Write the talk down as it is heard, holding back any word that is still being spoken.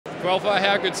Guelfi,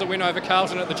 how good's the win over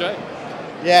Carlton at the G?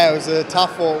 Yeah, it was a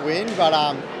tough fought win, but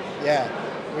yeah,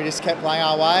 we just kept playing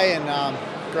our way and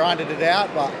grinded it out.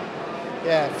 But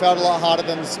yeah, it felt a lot harder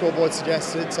than the scoreboard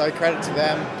suggested, so credit to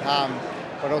them,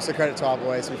 but also credit to our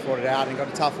boys. We fought it out and got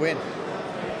a tough win.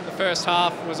 The first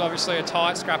half was obviously a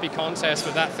tight, scrappy contest,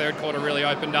 but that third quarter really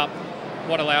opened up.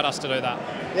 What allowed us to do that?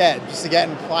 Yeah, just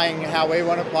again playing how we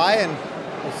want to play, and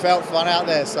it felt fun out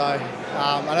there. So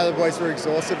I know the boys were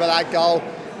exhausted by that goal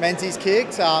Menzies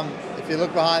kicked. If you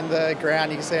look behind the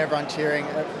ground, you can see everyone cheering,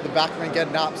 the backmen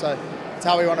getting up. So it's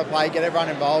how we want to play, get everyone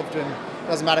involved, and it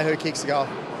doesn't matter who kicks the goal.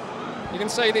 You can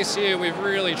see this year we've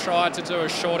really tried to do a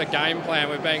shorter game plan.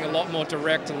 We're being a lot more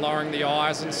direct and lowering the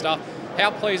eyes and stuff. How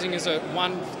pleasing is it,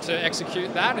 one, to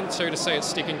execute that, and two, to see it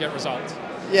stick and get results?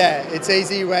 Yeah, it's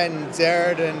easy when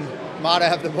Zared and Marta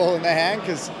have the ball in their hand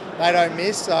because they don't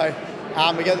miss. So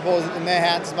we get the ball in their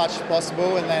hands as much as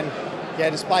possible, and then yeah,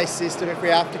 just play system. If we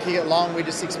have to kick it long, we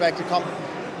just expect to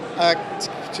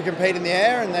compete in the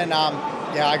air, and then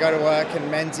yeah, I go to work, and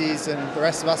Menzies and the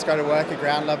rest of us go to work at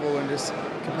ground level and just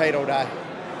compete all day.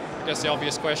 I guess the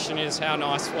obvious question is, how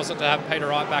nice was it to have Peter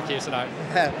Wright back here today?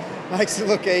 Yeah, makes it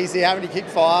look easy. Having to kick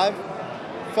five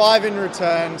in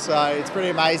return, so it's pretty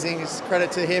amazing. It's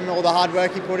credit to him, all the hard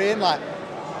work he put in. Like,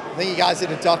 I think you guys did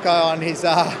a doco on his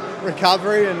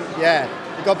recovery, and yeah,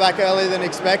 he got back earlier than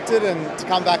expected, and to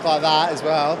come back like that as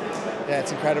well, yeah,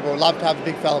 it's incredible. Love to have a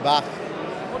big fella back.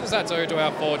 What does that do to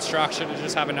our forward structure to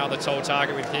just have another tall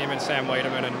target with him and Sam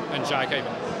Wiedemann and Jake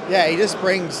even? Yeah, he just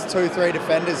brings 2-3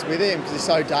 defenders with him because he's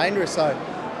so dangerous. So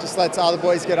just lets other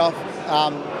boys get off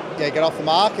the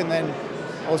mark, and then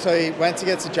also once he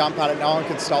gets a jump at it, no one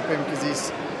can stop him because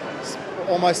he's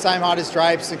almost same height as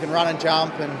Drapes and can run and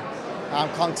jump and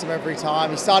clunks him every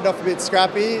time. He started off a bit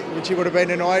scrappy, which he would have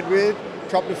been annoyed with,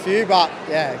 dropped a few, but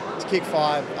yeah, to kick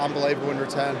five, unbelievable in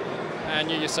return. And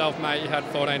you yourself, mate, you had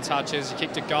 14 touches, you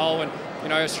kicked a goal, and you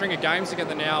know, a string of games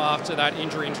together now after that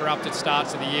injury-interrupted start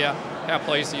to the year. How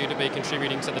pleased are you to be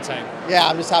contributing to the team? Yeah,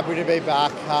 I'm just happy to be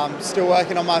back. Still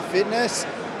working on my fitness.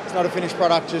 It's not a finished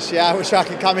product just yet. I wish I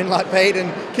could come in like Pete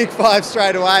and kick five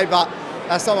straight away, but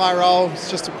that's not my role. It's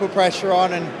just to put pressure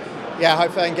on, and yeah,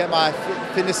 hopefully I can get my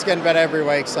fitness getting better every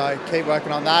week. So keep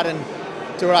working on that and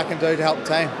do what I can do to help the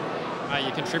team. Mate,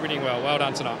 you're contributing well. Well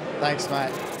done tonight. Thanks,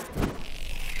 mate.